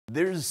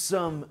There's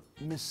some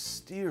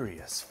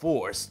mysterious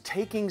force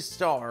taking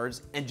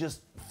stars and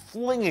just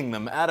flinging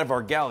them out of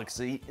our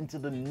galaxy into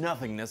the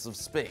nothingness of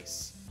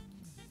space.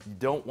 You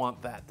don't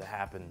want that to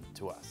happen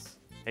to us.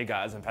 Hey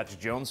guys, I'm Patrick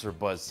Jones for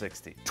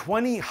Buzz60.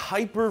 20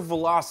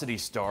 hypervelocity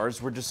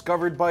stars were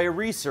discovered by a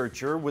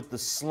researcher with the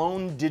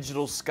Sloan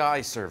Digital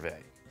Sky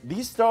Survey.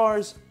 These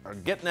stars are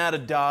getting out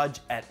of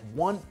Dodge at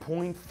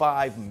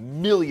 1.5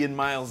 million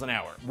miles an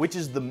hour, which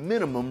is the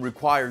minimum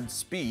required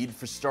speed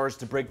for stars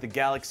to break the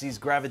galaxy's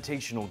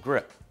gravitational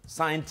grip.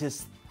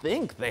 Scientists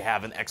think they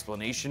have an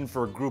explanation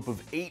for a group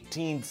of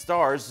 18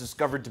 stars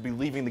discovered to be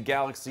leaving the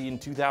galaxy in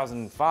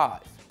 2005.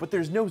 But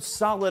there's no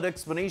solid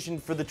explanation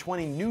for the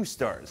 20 new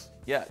stars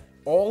yet.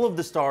 All of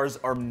the stars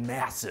are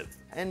massive,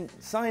 and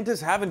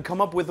scientists haven't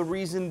come up with a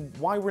reason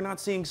why we're not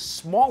seeing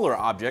smaller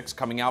objects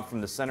coming out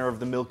from the center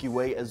of the Milky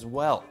Way as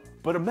well.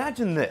 But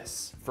imagine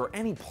this, for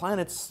any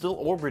planets still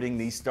orbiting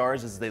these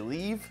stars as they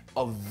leave,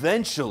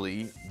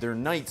 eventually their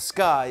night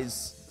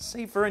skies,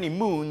 save for any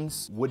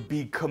moons, would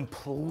be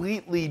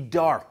completely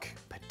dark,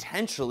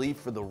 potentially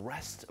for the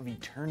rest of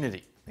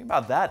eternity. Think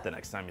about that the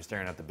next time you're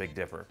staring at the Big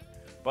Dipper.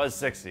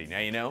 Buzz60, now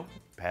you know,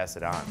 pass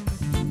it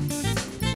on.